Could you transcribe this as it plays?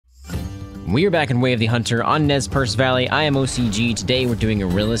We are back in Way of the Hunter on Nez Perce Valley. I am OCG. Today we're doing a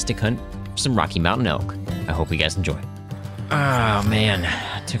realistic hunt for some Rocky Mountain elk. I hope you guys enjoy. Oh man,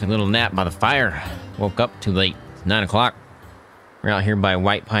 I took a little nap by the fire. Woke up too late. It's 9 o'clock. We're out here by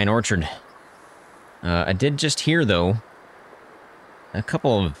White Pine Orchard. I did just hear, though, a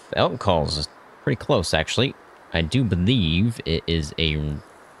couple of elk calls. Pretty close, actually. I do believe it is a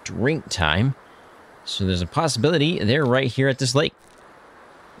drink time. So there's a possibility they're right here at this lake.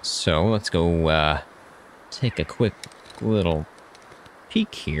 So let's go take a quick little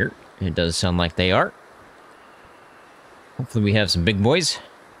peek here. It does sound like they are. Hopefully we have some big boys.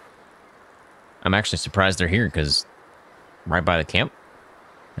 I'm actually surprised they're here because right by the camp.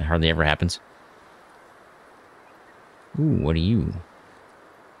 That hardly ever happens. Ooh, what are you?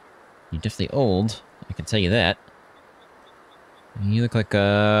 You're definitely old. I can tell you that. You look like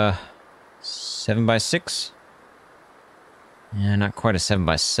a 7x6. Yeah, not quite a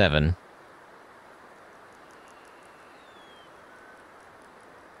 7x7.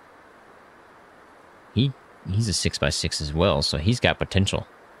 He's a 6x6 as well, so he's got potential.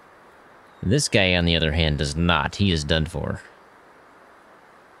 This guy, on the other hand, does not. He is done for.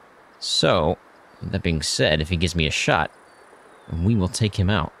 So, that being said, if he gives me a shot, we will take him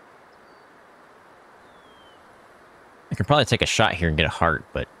out. I could probably take a shot here and get a heart,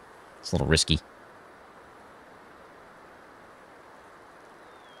 but it's a little risky.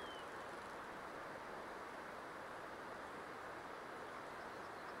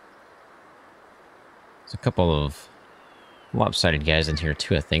 There's a couple of lopsided guys in here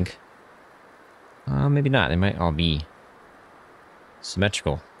too, I think. Maybe not. They might all be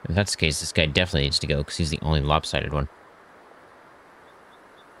symmetrical. If that's the case, this guy definitely needs to go because he's the only lopsided one.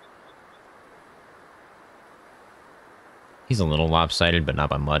 He's a little lopsided, but not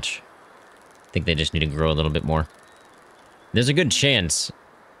by much. I think they just need to grow a little bit more. There's a good chance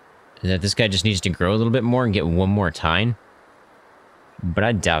that this guy just needs to grow a little bit more and get one more tine. But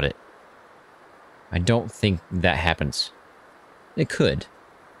I doubt it. I don't think that happens. It could.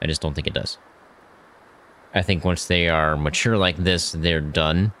 I just don't think it does. I think once they are mature like this, they're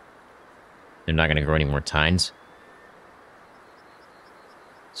done. They're not going to grow any more tines.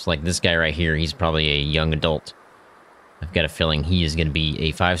 So like this guy right here, he's probably a young adult. I've got a feeling he is going to be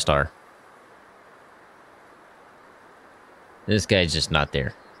a 5-star. This guy's just not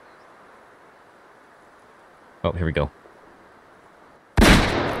there. Oh, here we go.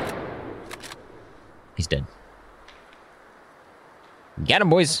 He's dead. Got him,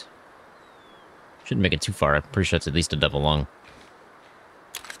 boys. Shouldn't make it too far. I'm pretty sure it's at least a double long.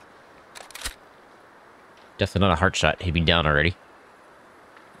 Definitely not a heart shot. He'd be down already.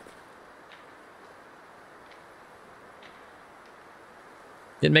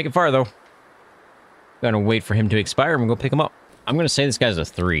 Didn't make it far, though. Gonna wait for him to expire and we'll go pick him up. I'm gonna say this guy's a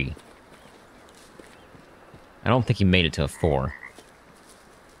 3. I don't think he made it to a 4.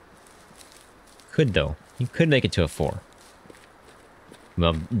 Could, though. He could make it to a 4.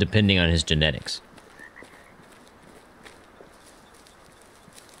 Well, depending on his genetics.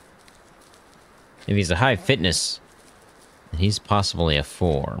 If he's a high fitness, he's possibly a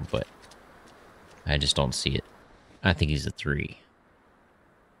 4, but I just don't see it. I think he's a 3.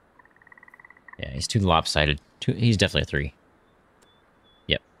 Yeah, he's too lopsided. He's definitely a 3.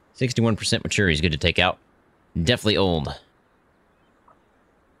 Yep. 61% mature. He's good to take out. Definitely old.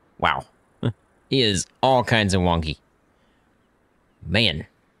 Wow. He is all kinds of wonky. Man.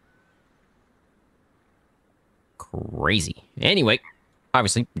 Crazy. Anyway,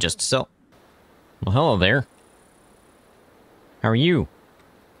 obviously, just to sell. Well, hello there. How are you?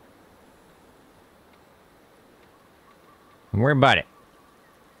 Where about it?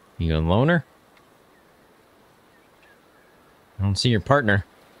 You a loner? I don't see your partner.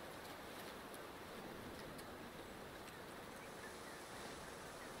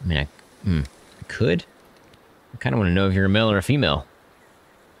 I mean, I could. I kind of want to know if you're a male or a female.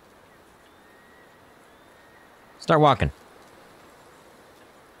 Start walking.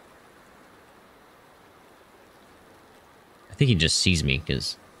 I think he just sees me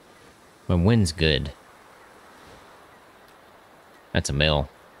because my wind's good. That's a male.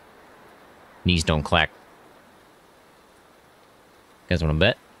 Knees don't clack. You guys want to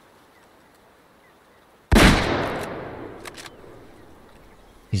bet?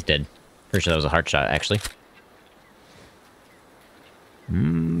 He's dead. Pretty sure that was a heart shot, actually.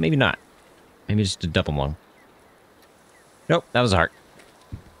 Maybe not. Maybe just a double one. Nope, that was a heart.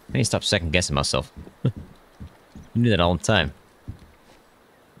 I need to stop second guessing myself. You do that all the time.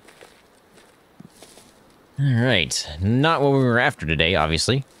 Alright, not what we were after today,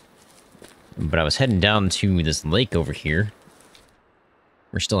 obviously. But I was heading down to this lake over here.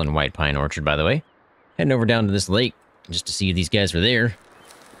 We're still in White Pine Orchard, by the way. Heading over down to this lake just to see if these guys were there.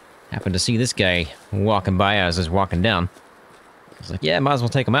 Happened to see this guy walking by as I was walking down. I was like, yeah, might as well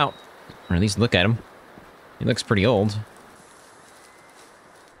take him out. Or at least look at him. He looks pretty old.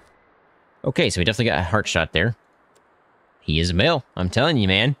 Okay, so we definitely got a heart shot there. He is a male. I'm telling you,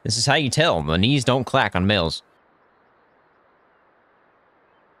 man. This is how you tell. The knees don't clack on males.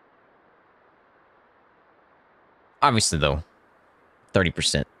 Obviously, though,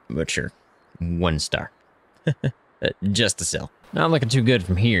 30% mature. 1 star. Just a sell. Not looking too good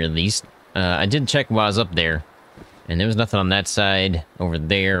from here, at least. I did check while I was up there, and there was nothing on that side, over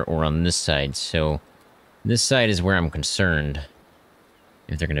there, or on this side. So, this side is where I'm concerned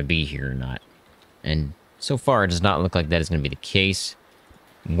if they're going to be here or not. And so far, it does not look like that is going to be the case.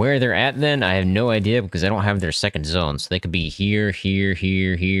 Where they're at, then, I have no idea, because I don't have their second zone. So, they could be here, here,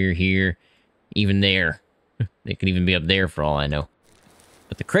 here, here, here, even there. They could even be up there for all I know.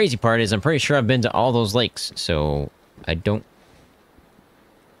 But the crazy part is I'm pretty sure I've been to all those lakes, so I don't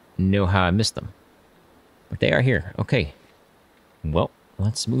know how I missed them. But they are here. Okay. Well,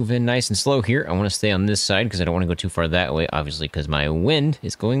 let's move in nice and slow here. I want to stay on this side because I don't want to go too far that way, obviously, because my wind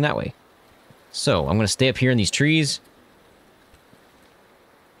is going that way. So, I'm going to stay up here in these trees.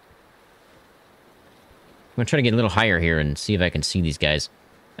 I'm going to try to get a little higher here and see if I can see these guys.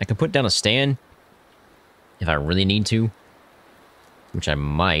 I can put down a stand if I really need to, which I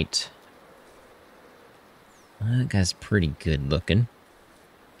might. That guy's pretty good looking.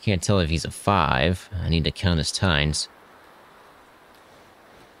 Can't tell if he's a 5. I need to count his tines.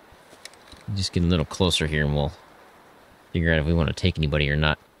 Just get a little closer here and we'll figure out if we want to take anybody or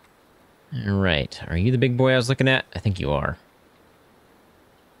not. Alright, are you the big boy I was looking at? I think you are.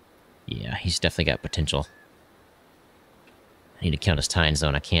 Yeah, he's definitely got potential. I need to count his tines though,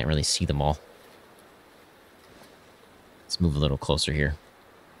 and I can't really see them all. Let's move a little closer here.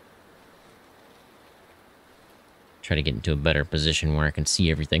 Try to get into a better position where I can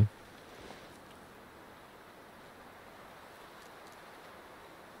see everything.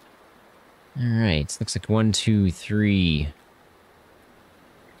 Alright, looks like 1, 2, 3,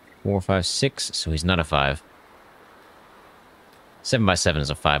 4, 5, 6, so he's not a 5. 7x7 is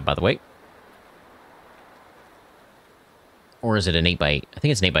a 5, by the way. Or is it an 8x8? I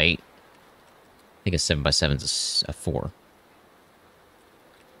think it's an 8x8. I think a 7x7 is a 4.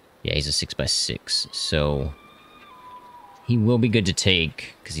 Yeah, he's a 6x6, so he will be good to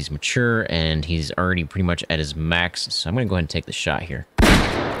take because he's mature and he's already pretty much at his max. So I'm going to go ahead and take the shot here.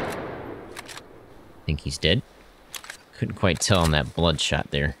 I think he's dead. Couldn't quite tell on that blood shot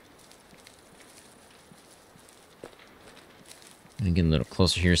there. I'm going to get a little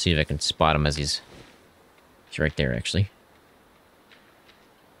closer here, see if I can spot him as he's right there, actually.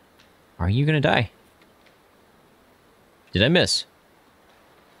 Are you going to die? Did I miss?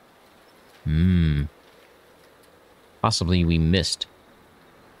 Possibly we missed.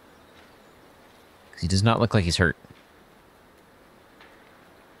 Because he does not look like he's hurt.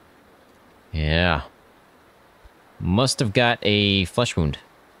 Yeah. Must have got a flesh wound.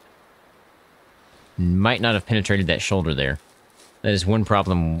 Might not have penetrated that shoulder there. That is one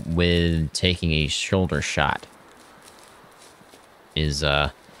problem with taking a shoulder shot. Is,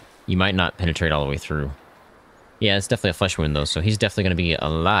 you might not penetrate all the way through. Yeah, it's definitely a flesh wound, though, so he's definitely going to be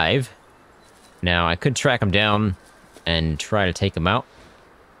alive. Now, I could track him down and try to take him out.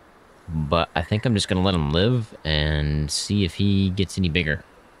 But I think I'm just going to let him live and see if he gets any bigger.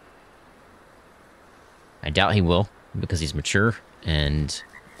 I doubt he will, because he's mature, and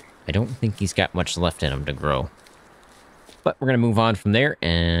I don't think he's got much left in him to grow. But we're going to move on from there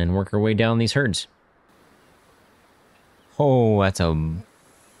and work our way down these herds. Oh, that's a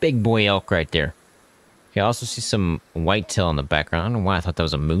big boy elk right there. Okay, I also see some whitetail in the background. I don't know why I thought that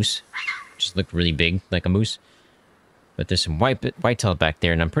was a moose. Just looked really big, like a moose. But there's some whitetail back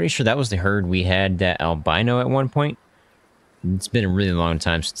there, and I'm pretty sure that was the herd we had that albino at one point. It's been a really long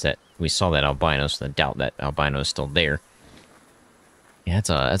time since we saw that albino, so I doubt that albino is still there. Yeah,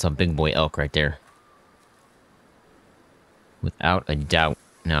 that's a big boy elk right there. Without a doubt.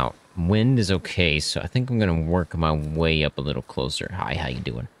 Now, wind is okay, so I think I'm going to work my way up a little closer. Hi, how you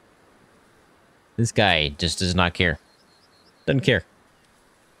doing? This guy just does not care. Doesn't care.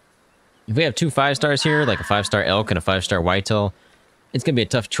 If we have 2 5-stars here, like a 5-star elk and a 5-star whitetail, it's going to be a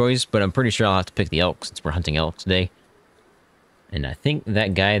tough choice, but I'm pretty sure I'll have to pick the elk since we're hunting elk today. And I think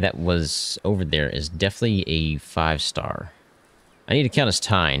that guy that was over there is definitely a 5-star. I need to count his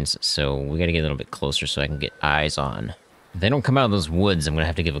tines, so we got to get a little bit closer so I can get eyes on. If they don't come out of those woods, I'm going to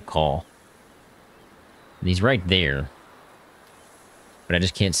have to give a call. And he's right there. But I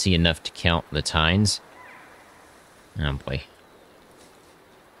just can't see enough to count the tines. Oh boy.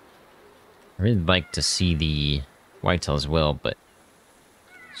 I really like to see the whitetail as well, but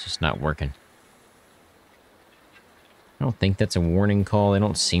it's just not working. I don't think that's a warning call. They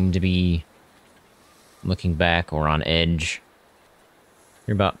don't seem to be looking back or on edge.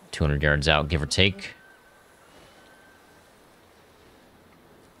 You're about 200 yards out, give or take.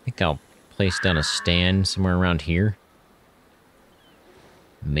 I think I'll place down a stand somewhere around here.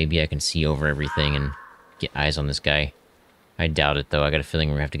 Maybe I can see over everything and get eyes on this guy. I doubt it, though. I got a feeling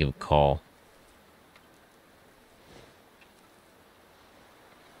we're gonna have to give a call.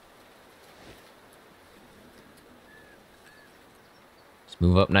 Just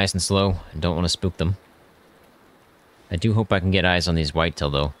move up nice and slow. I don't want to spook them. I do hope I can get eyes on these whitetail,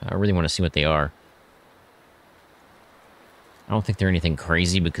 though. I really want to see what they are. I don't think they're anything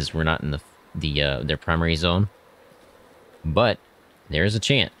crazy because we're not in their primary zone. But there's a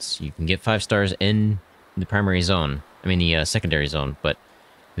chance. You can get 5 stars in the primary zone. I mean, the secondary zone, but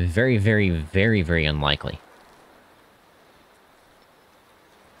very, very, very, very unlikely.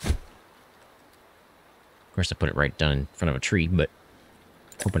 Of course, I put it right down in front of a tree, but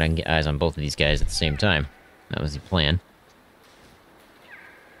hoping I can get eyes on both of these guys at the same time. That was the plan.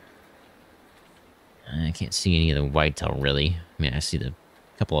 I can't see any of the whitetail, really. I mean, I see a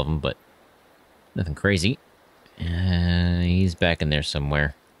couple of them, but nothing crazy. He's back in there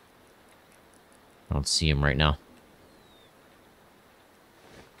somewhere. I don't see him right now.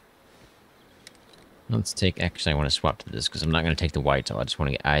 Let's take... Actually, I want to swap to this, because I'm not going to take the whitetail. I just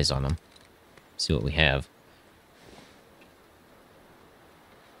want to get eyes on them. See what we have.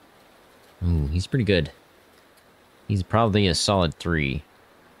 Ooh, he's pretty good. He's probably a solid 3.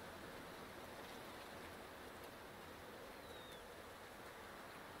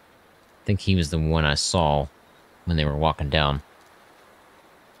 I think he was the one I saw when they were walking down.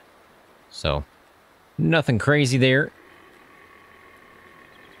 So, nothing crazy there.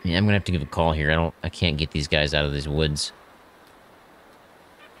 Yeah, I'm gonna have to give a call here. I can't get these guys out of these woods.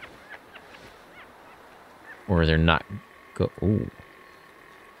 Or they're not ooh.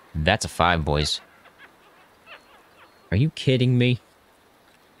 That's a 5, boys. Are you kidding me?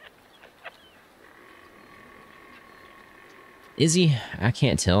 Is he? I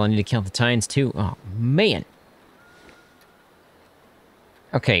can't tell. I need to count the tines too. Oh, man.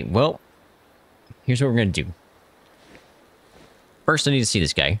 Okay, well, here's what we're going to do. First, I need to see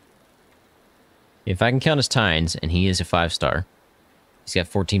this guy. If I can count his tines, and he is a 5-star, he's got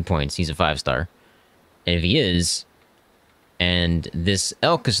 14 points, he's a 5-star. And if he is, and this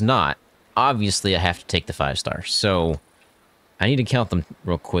elk is not, obviously I have to take the 5-star. So, I need to count them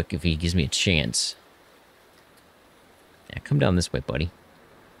real quick if he gives me a chance. Yeah, come down this way, buddy.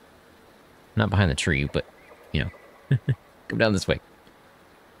 Not behind the tree, but, you know. Come down this way.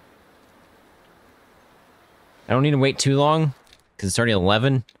 I don't need to wait too long, because it's already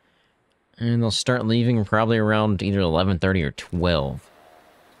 11. And they'll start leaving probably around either 11:30 or 12.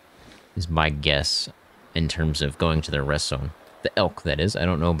 Is my guess, in terms of going to their rest zone. The elk, that is. I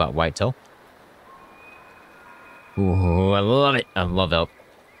don't know about whitetail. Ooh, I love it. I love elk.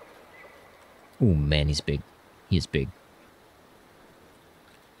 Ooh, man, he's big. He is big.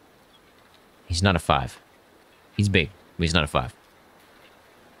 He's not a 5. He's big, but he's not a 5.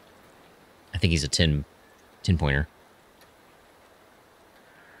 I think he's a 10-pointer.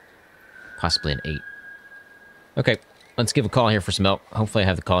 Possibly an 8. Okay, let's give a call here for some elk. Hopefully I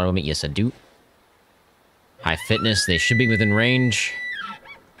have the caller with me. Yes, I do. High fitness. They should be within range.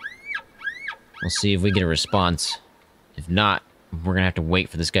 We'll see if we get a response. If not, we're gonna have to wait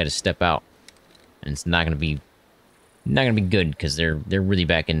for this guy to step out. And it's not gonna be good, because they're really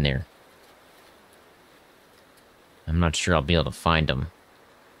back in there. I'm not sure I'll be able to find them.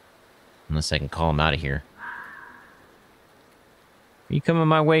 Unless I can call him out of here. Are you coming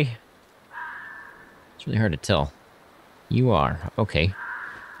my way? It's really hard to tell. You are. Okay.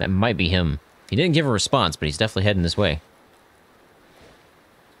 That might be him. He didn't give a response, but he's definitely heading this way.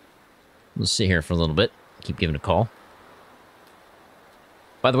 We'll sit here for a little bit. Keep giving a call.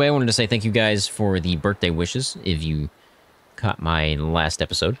 By the way, I wanted to say thank you guys for the birthday wishes, if you caught my last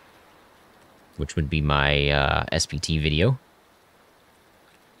episode, which would be my SPT video.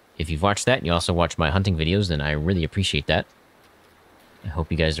 If you've watched that and you also watch my hunting videos, then I really appreciate that. I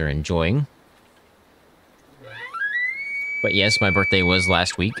hope you guys are enjoying. But yes, my birthday was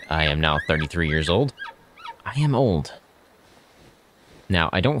last week. I am now 33 years old. I am old.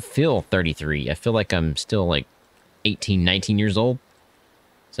 Now, I don't feel 33. I feel like I'm still like 18, 19 years old.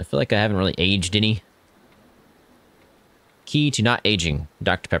 So I feel like I haven't really aged any. Key to not aging,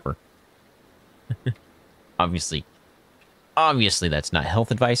 Dr. Pepper. Obviously that's not health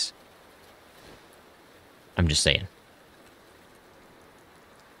advice. I'm just saying.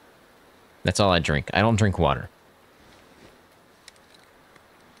 That's all I drink. I don't drink water.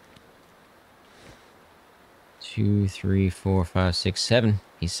 Two, three, four, five, six, seven.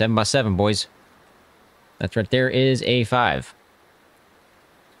 He's 7 by 7, boys. That's right there is a 5.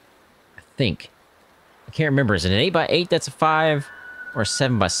 I think. I can't remember. Is it an 8 by 8 that's a 5? Or a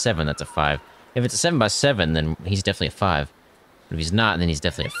 7 by 7 that's a 5? If it's a 7 by 7, then he's definitely a 5. But if he's not, then he's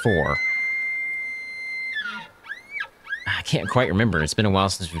definitely a 4. I can't quite remember. It's been a while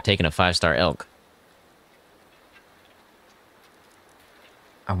since we've taken a 5-star elk.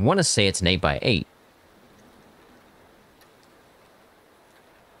 I want to say it's an 8 by 8.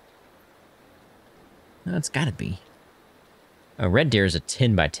 No, it's gotta be. A red deer is a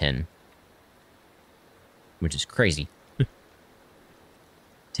 10 by 10. Which is crazy.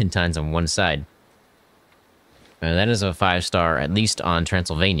 10 tines on one side. That is a 5-star, at least on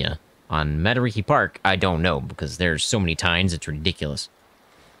Transylvania. On Matariki Park, I don't know, because there's so many tines, it's ridiculous.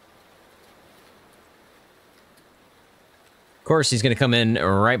 Of course, he's gonna come in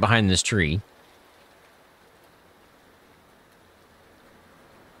right behind this tree.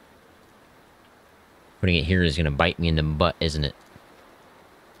 Putting it here is going to bite me in the butt, isn't it?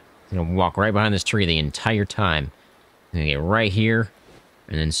 He's going to walk right behind this tree the entire time. He's going to get right here,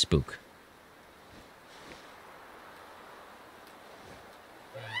 and then spook.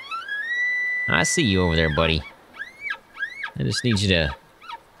 I see you over there, buddy. I just need you to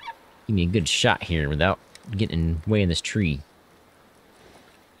give me a good shot here without getting way in this tree.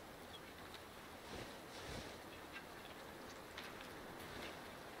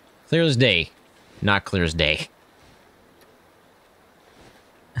 Clear as day. Not clear as day.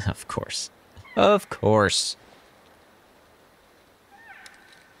 Of course. Of course.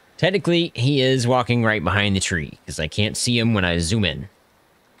 Technically, he is walking right behind the tree, because I can't see him when I zoom in.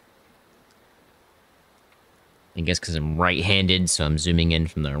 I guess because I'm right-handed, so I'm zooming in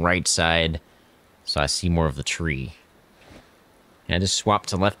from the right side, so I see more of the tree. Can I just swap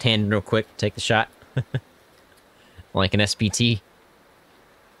to left-handed real quick, take the shot? Like an SPT.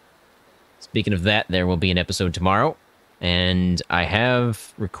 Speaking of that, there will be an episode tomorrow, and I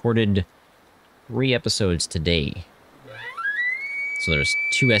have recorded 3 episodes today. So there's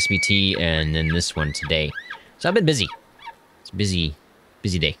 2 SBT and then this one today. So I've been busy. It's a busy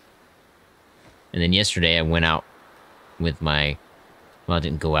day. And then yesterday I went out with my... Well, I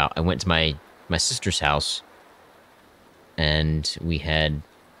didn't go out. I went to my sister's house, and we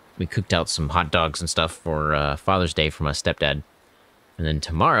cooked out some hot dogs and stuff for Father's Day for my stepdad. And then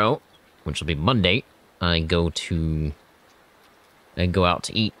tomorrow, which will be Monday, I go out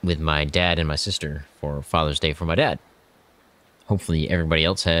to eat with my dad and my sister for Father's Day for my dad. Hopefully everybody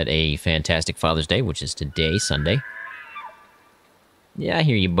else had a fantastic Father's Day, which is today, Sunday. Yeah, I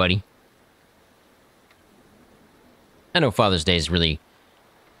hear you, buddy. I know Father's Day is really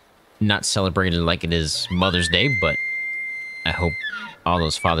not celebrated like it is Mother's Day, but I hope all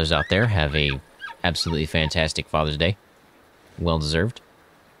those fathers out there have a absolutely fantastic Father's Day. Well deserved.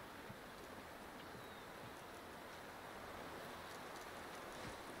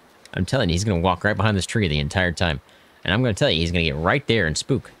 I'm telling you, he's going to walk right behind this tree the entire time. And I'm going to tell you, he's going to get right there and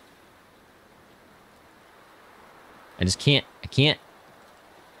spook. I just can't. I can't.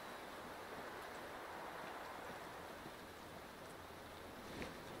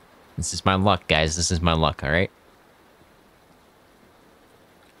 This is my luck, guys. This is my luck, alright?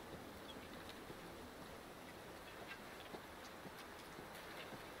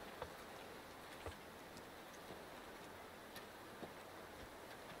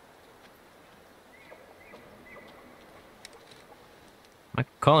 Am I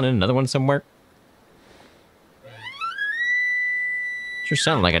calling in another one somewhere? Sure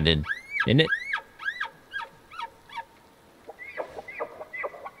sounded like I did, didn't it?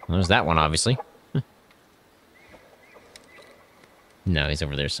 Well, there's that one, obviously. No, he's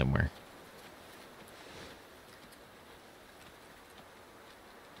over there somewhere.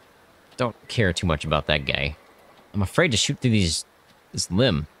 Don't care too much about that guy. I'm afraid to shoot through this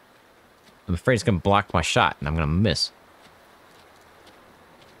limb. I'm afraid it's going to block my shot, and I'm going to miss.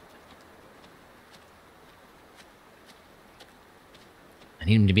 I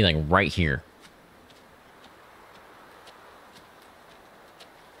need him to be, like, right here.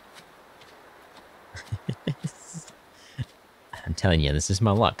 I'm telling you, this is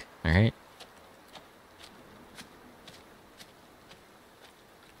my luck, alright?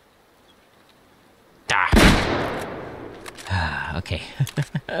 Ah! Okay.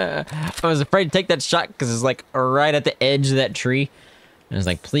 I was afraid to take that shot because it's, like, right at the edge of that tree. And I was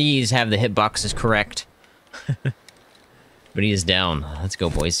like, please have the hitboxes correct. But he is down. Let's go,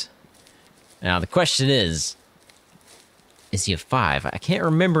 boys. Now, the question is, Is he a 5? I can't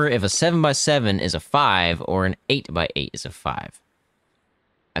remember if a 7x7 is a 5 or an 8x8 is a 5.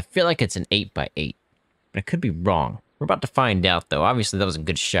 I feel like it's an 8x8, but I could be wrong. We're about to find out, though. Obviously, that was a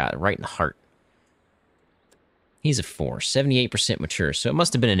good shot, right in the heart. He's a 4, 78% mature, so it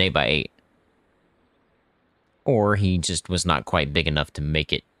must have been an 8x8. Or he just was not quite big enough to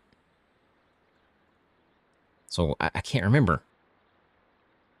make it. So, I can't remember.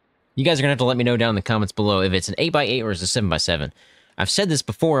 You guys are going to have to let me know down in the comments below if it's an 8x8 or it's a 7x7. I've said this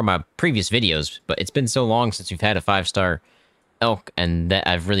before in my previous videos, but it's been so long since we've had a 5-star elk and that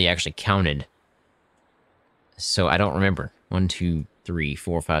I've really actually counted. So I don't remember. 1, 2, 3,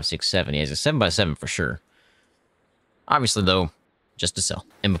 4, 5, 6, 7. He has a 7x7 for sure. Obviously, though, just to sell.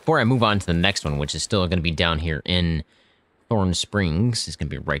 And before I move on to the next one, which is still going to be down here in Thorn Springs, it's going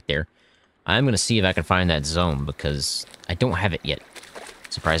to be right there, I'm going to see if I can find that zone because I don't have it yet.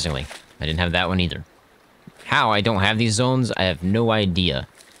 Surprisingly, I didn't have that one either. How I don't have these zones, I have no idea.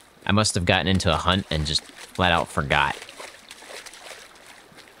 I must have gotten into a hunt and just flat out forgot.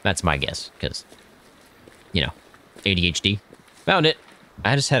 That's my guess, because, you know, ADHD. Found it.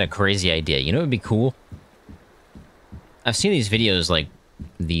 I just had a crazy idea. You know what would be cool? I've seen these videos, like,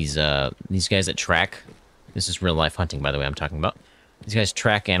 these guys that track. This is real life hunting, by the way, I'm talking about. These guys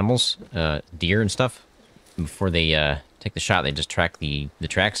track animals, deer and stuff. Before they, take the shot, they just track the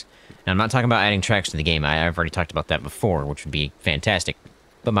tracks. Now, I'm not talking about adding tracks to the game. I've already talked about that before, which would be fantastic.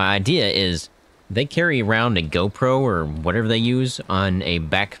 But my idea is they carry around a GoPro or whatever they use on a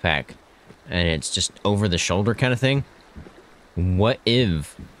backpack, and it's just over the shoulder kind of thing. What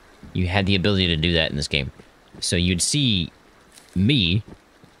if you had the ability to do that in this game? So you'd see me,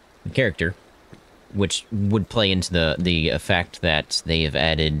 the character, which would play into the fact that they have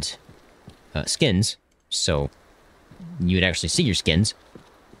added skins. So you would actually see your skins,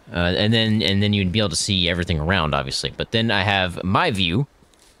 and then you'd be able to see everything around, obviously. But then I have my view,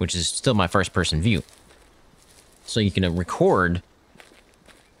 which is still my first-person view. So you can record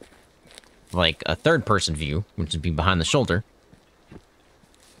like a third-person view, which would be behind the shoulder.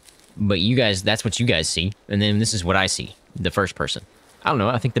 But you guys, that's what you guys see, and then this is what I see, the first person. I don't know.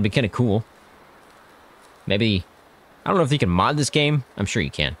 I think that'd be kind of cool. Maybe I don't know if you can mod this game. I'm sure you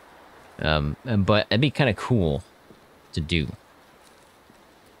can. But it'd be kind of cool to do.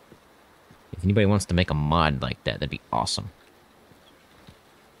 If anybody wants to make a mod like that, that'd be awesome.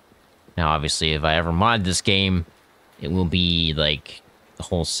 Now, obviously, if I ever mod this game, it will be, like, a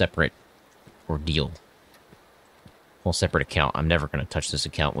whole separate ordeal. Whole separate account. I'm never going to touch this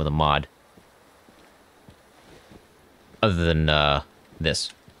account with a mod. Other than,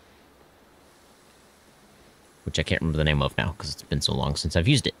 this. Which I can't remember the name of now, because it's been so long since I've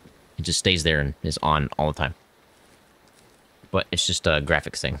used it. It just stays there and is on all the time. But it's just a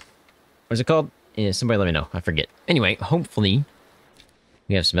graphics thing. What is it called? Yeah, somebody let me know. I forget. Anyway, hopefully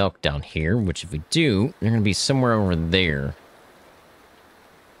we have some elk down here, which if we do, they're going to be somewhere over there.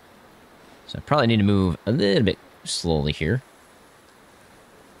 So I probably need to move a little bit slowly here.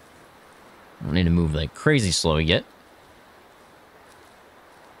 I don't need to move like crazy slow yet.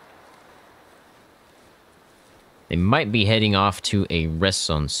 They might be heading off to a rest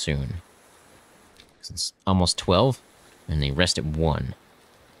zone soon. It's almost 12, and they rest at 1.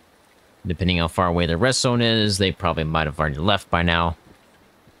 Depending how far away their rest zone is, they probably might have already left by now.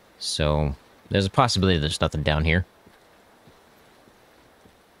 So, there's a possibility there's nothing down here.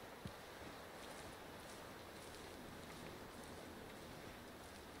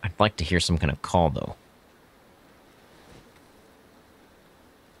 I'd like to hear some kind of call, though.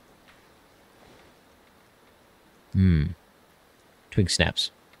 Twig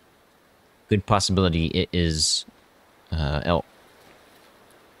snaps. Good possibility it is elk.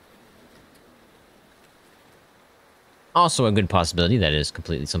 Also a good possibility that it is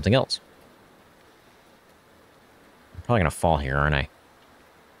completely something else. I'm probably gonna fall here, aren't I?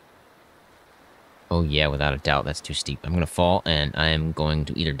 Oh yeah, without a doubt, that's too steep. I'm gonna fall, and I am going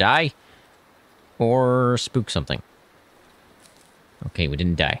to either die or spook something. Okay, we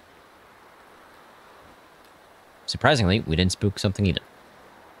didn't die. Surprisingly, we didn't spook something either.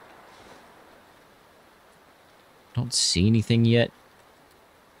 Don't see anything yet.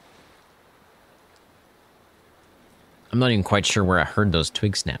 I'm not even quite sure where I heard those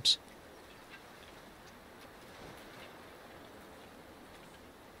twig snaps.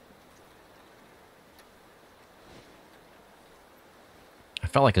 I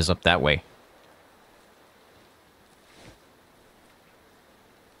felt like it was up that way.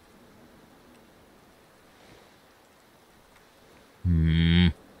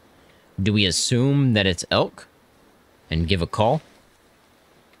 Do we assume that it's elk and give a call?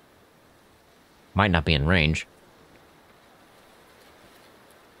 Might not be in range.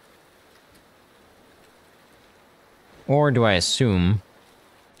 Or do I assume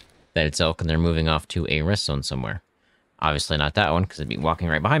that it's elk and they're moving off to a rest zone somewhere? Obviously not that one, because it'd be walking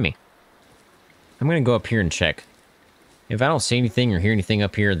right behind me. I'm going to go up here and check. If I don't see anything or hear anything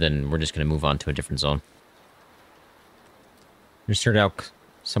up here, then we're just going to move on to a different zone. Just heard elk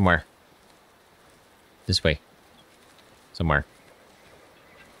somewhere. This way. Somewhere.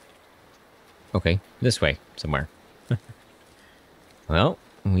 Okay, this way. Somewhere. Well,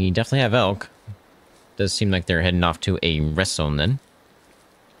 we definitely have elk. Does seem like they're heading off to a rest zone then.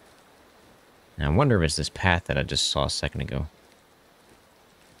 Now, I wonder if it's this path that I just saw a second ago.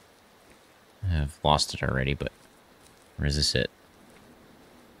 I've lost it already, but... Or is this it?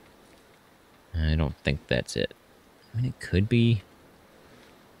 I don't think that's it. I mean, it could be.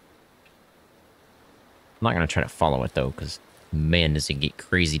 I'm not going to try to follow it, though, because, man, does it get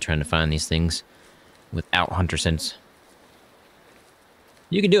crazy trying to find these things without hunter sense.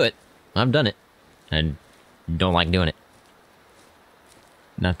 You can do it. I've done it. I don't like doing it.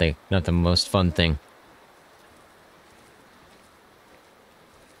 Not the most fun thing.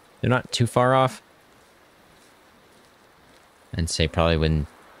 They're not too far off. I'd say probably within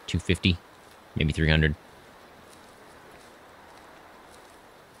 250, maybe 300.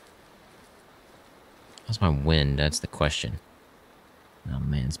 How's my wind? That's the question. Oh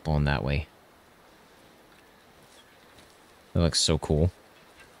man, it's blowing that way. That looks so cool.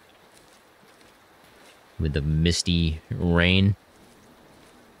 With the misty rain.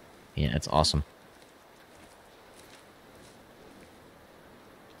 Yeah, it's awesome.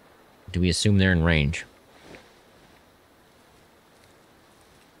 Do we assume they're in range?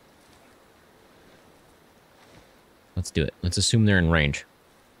 Let's do it. Let's assume they're in range.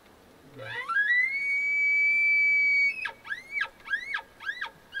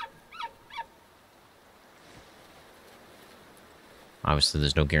 Obviously,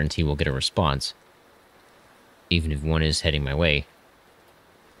 there's no guarantee we'll get a response. Even if one is heading my way.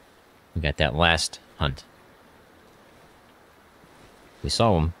 We got that last hunt. We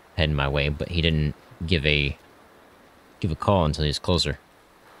saw him heading my way, but he didn't give a call until he was closer.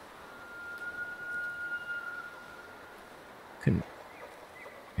 Couldn't.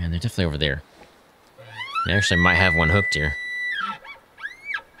 Man, they're definitely over there. I actually might have one hooked here.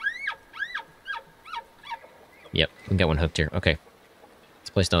 Yep, we got one hooked here. Okay. Let's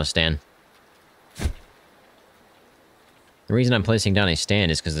place down a stand. The reason I'm placing down a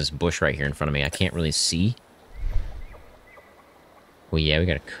stand is because this bush right here in front of me, I can't really see. Well, yeah, we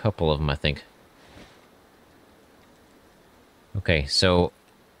got a couple of them, I think. Okay, so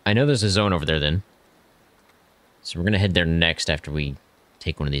I know there's a zone over there then. So we're going to head there next after we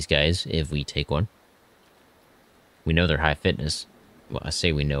take one of these guys, if we take one. We know they're high fitness. Well, I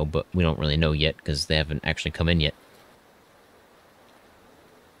say we know, but we don't really know yet because they haven't actually come in yet.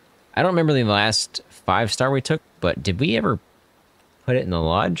 I don't remember the last 5-star we took, but did we ever put it in the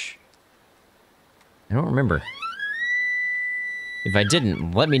lodge? I don't remember. If I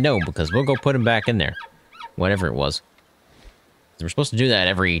didn't, let me know because we'll go put them back in there. Whatever it was. We're supposed to do that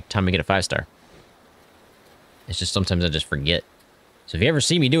every time we get a 5-star. It's just sometimes I just forget. So if you ever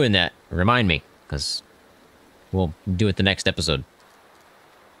see me doing that, remind me, because we'll do it the next episode.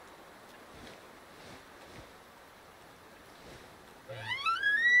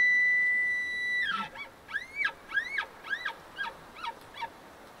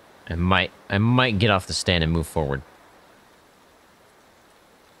 I might get off the stand and move forward.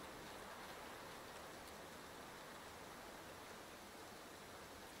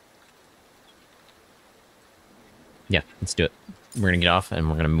 Yeah, let's do it. We're gonna get off and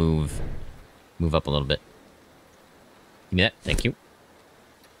we're gonna move up a little bit. Give me that, thank you.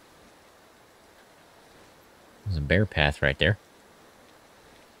 There's a bear path right there.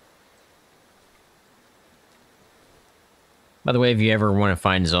 By the way, if you ever want to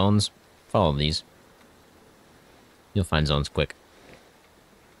find zones, follow these. You'll find zones quick.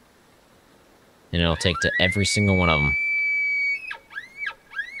 And it'll take to every single one of them.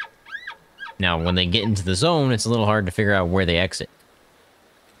 Now, when they get into the zone, it's a little hard to figure out where they exit.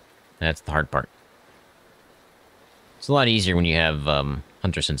 That's the hard part. It's a lot easier when you have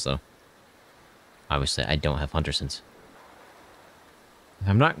hunter sense, though. Obviously, I don't have hunter sense. If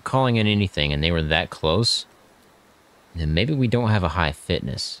I'm not calling in anything and they were that close, then maybe we don't have a high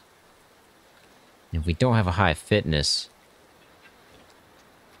fitness. If we don't have a high fitness...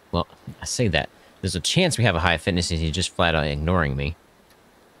 Well, I say that. There's a chance we have a high fitness and he's just flat out ignoring me.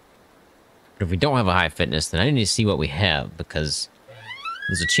 But if we don't have a high fitness, then I need to see what we have, because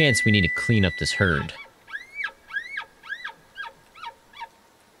there's a chance we need to clean up this herd.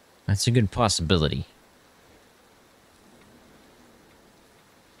 That's a good possibility.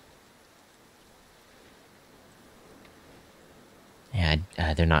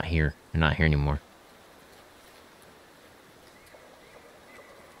 They're not here. They're not here anymore.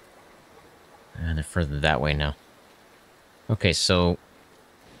 They're further that way now. Okay, so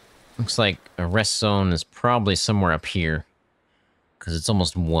looks like a rest zone is probably somewhere up here because it's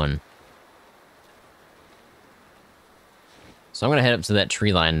almost 1. So I'm gonna head up to that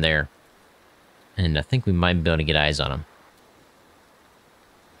tree line there, and I think we might be able to get eyes on them.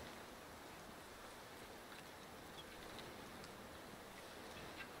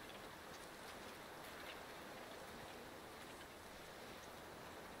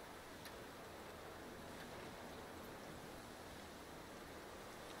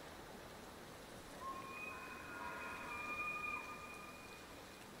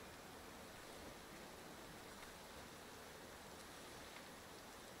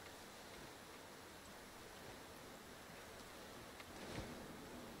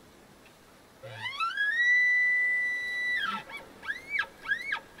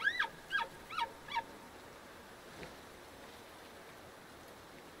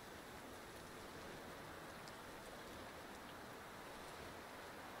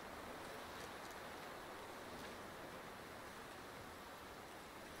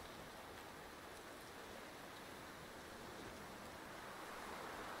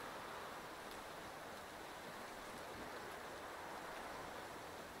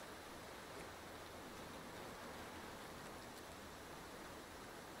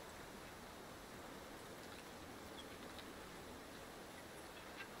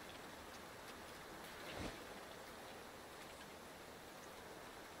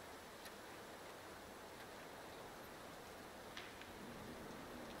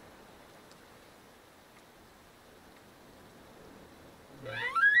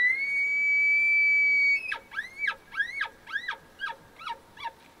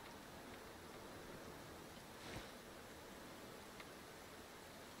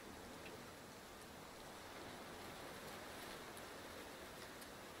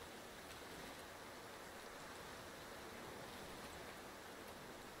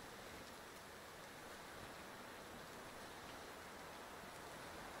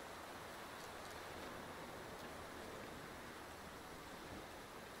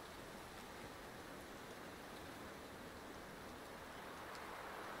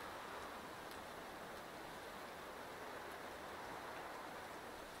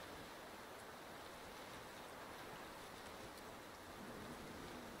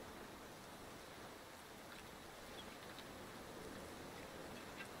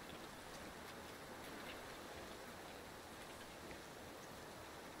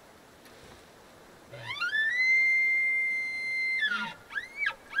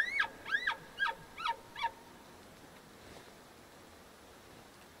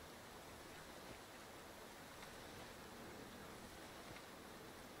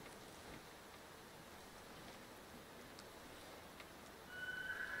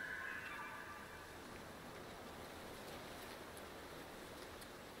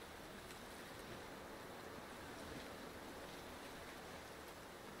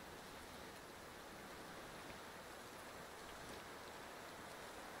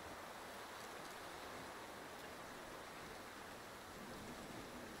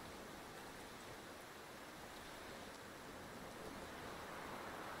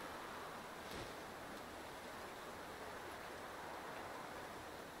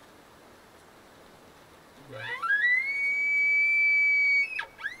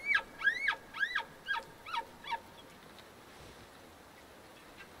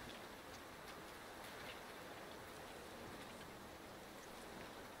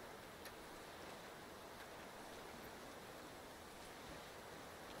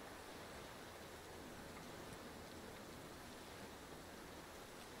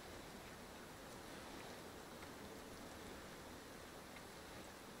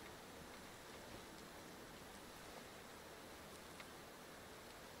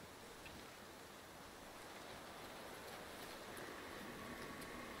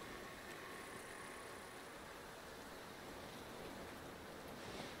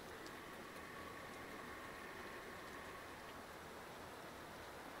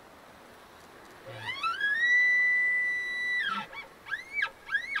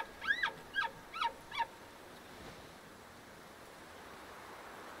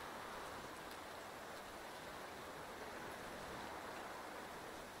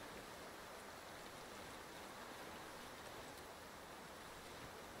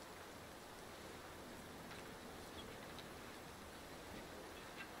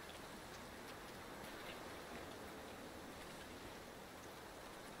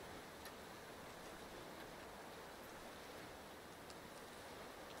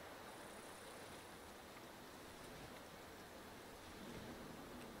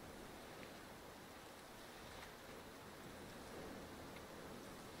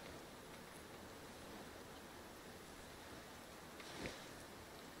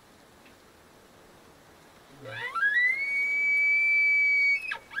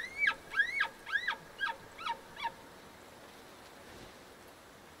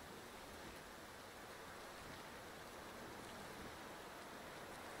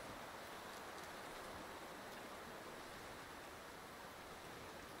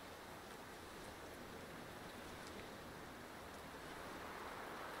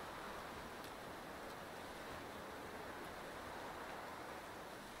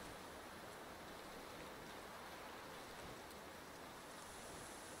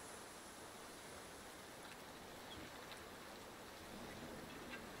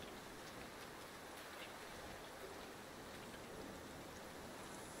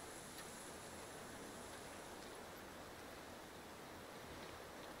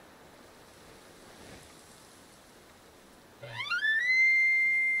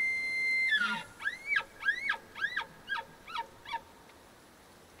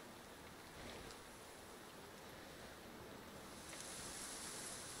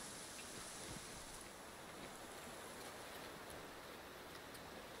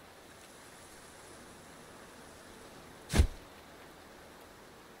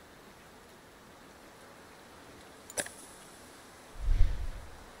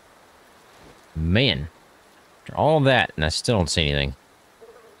 Man. After all that, and I still don't see anything.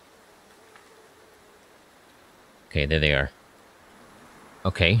 Okay, there they are.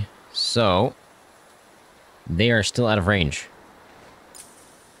 Okay, so... they are still out of range.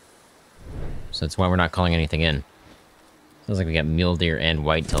 So that's why we're not calling anything in. Sounds like we got mule deer and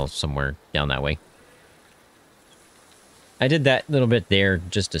whitetail somewhere down that way. I did that little bit there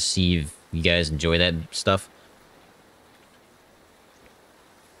just to see if you guys enjoy that stuff.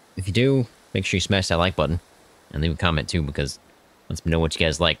 If you do, make sure you smash that like button. And leave a comment too, because let's know what you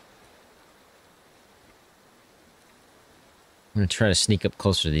guys like. I'm going to try to sneak up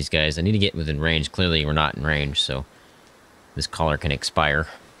closer to these guys. I need to get within range. Clearly, we're not in range, so this collar can expire.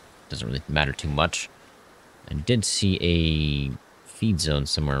 Doesn't really matter too much. I did see a feed zone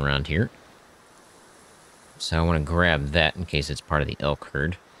somewhere around here. So I want to grab that in case it's part of the elk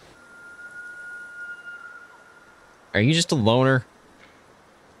herd. Are you just a loner?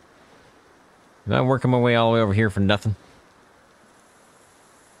 Am I working my way all the way over here for nothing?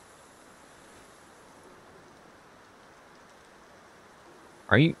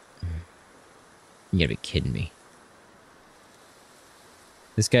 Are you... you gotta be kidding me.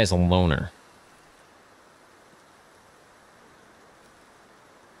 This guy's a loner.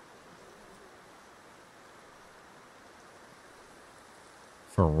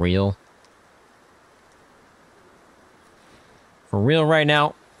 For real? For real right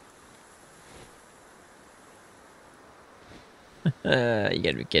now? You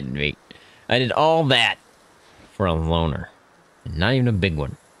gotta be kidding me. I did all that for a loner. And not even a big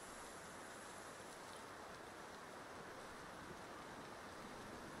one.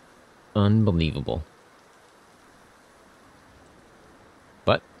 Unbelievable.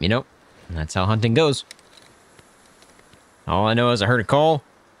 But, you know, that's how hunting goes. All I know is I heard a call.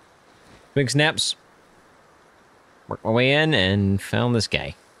 Big snaps. Worked my way in and found this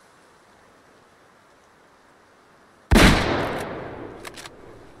guy.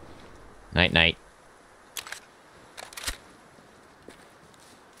 Night, night.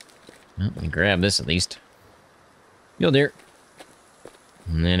 Well, let me grab this at least. Mule deer.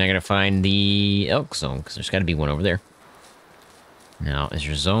 And then I gotta find the elk zone, because there's gotta be one over there. Now, is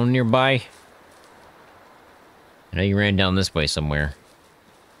your zone nearby? I know you ran down this way somewhere.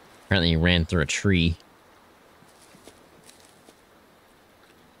 Apparently you ran through a tree.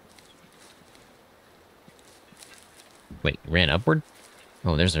 Wait, you ran upward?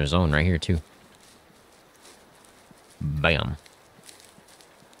 Oh, there's their zone right here, too. Bam.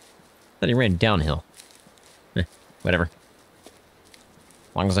 Thought he ran downhill. Whatever.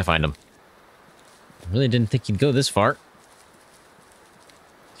 As long as I find him. I really didn't think he'd go this far.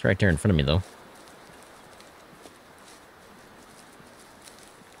 It's right there in front of me, though.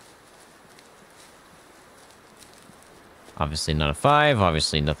 Obviously not a 5.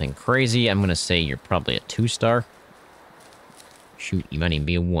 Obviously nothing crazy. I'm going to say you're probably a 2-star. Shoot, you might even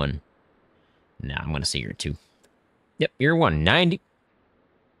be a 1. Nah, I'm going to say you're a 2. Yep, you're a 1. 90.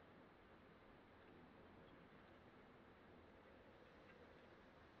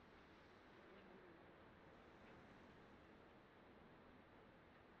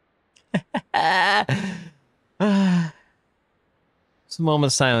 It's a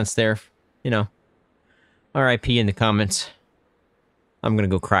moment of silence there. You know. R.I.P. in the comments. I'm gonna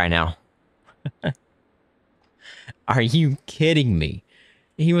go cry now. Are you kidding me?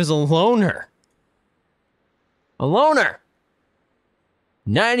 He was a loner. A loner!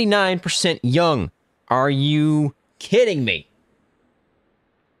 99% young. Are you kidding me?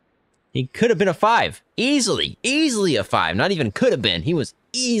 He could have been a 5. Easily. Easily a 5. Not even could have been. He was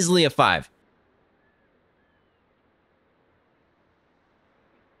easily a 5.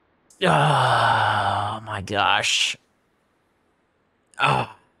 Oh my gosh.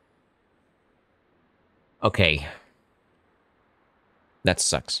 Ah. Okay. That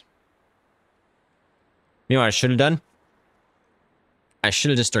sucks. You know what I should have done? I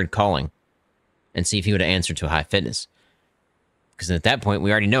should have just started calling and see if he would have answered to a high fitness. Because at that point, we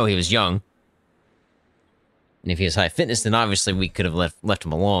already know he was young. And if he has high fitness, then obviously we could have left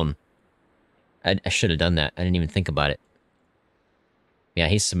him alone. I should have done that. I didn't even think about it. Yeah,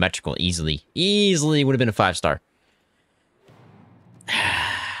 he's symmetrical easily. Easily would have been a 5-star.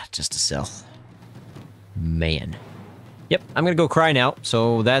 Just a sell. Man. Yep, I'm gonna go cry now.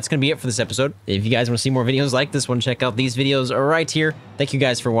 So that's gonna be it for this episode. If you guys want to see more videos like this one, check out these videos right here. Thank you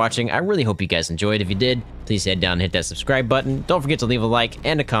guys for watching. I really hope you guys enjoyed. If you did, please head down and hit that subscribe button. Don't forget to leave a like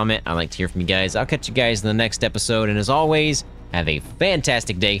and a comment. I like to hear from you guys. I'll catch you guys in the next episode. And as always, have a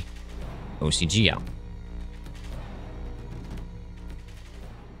fantastic day. OCG out.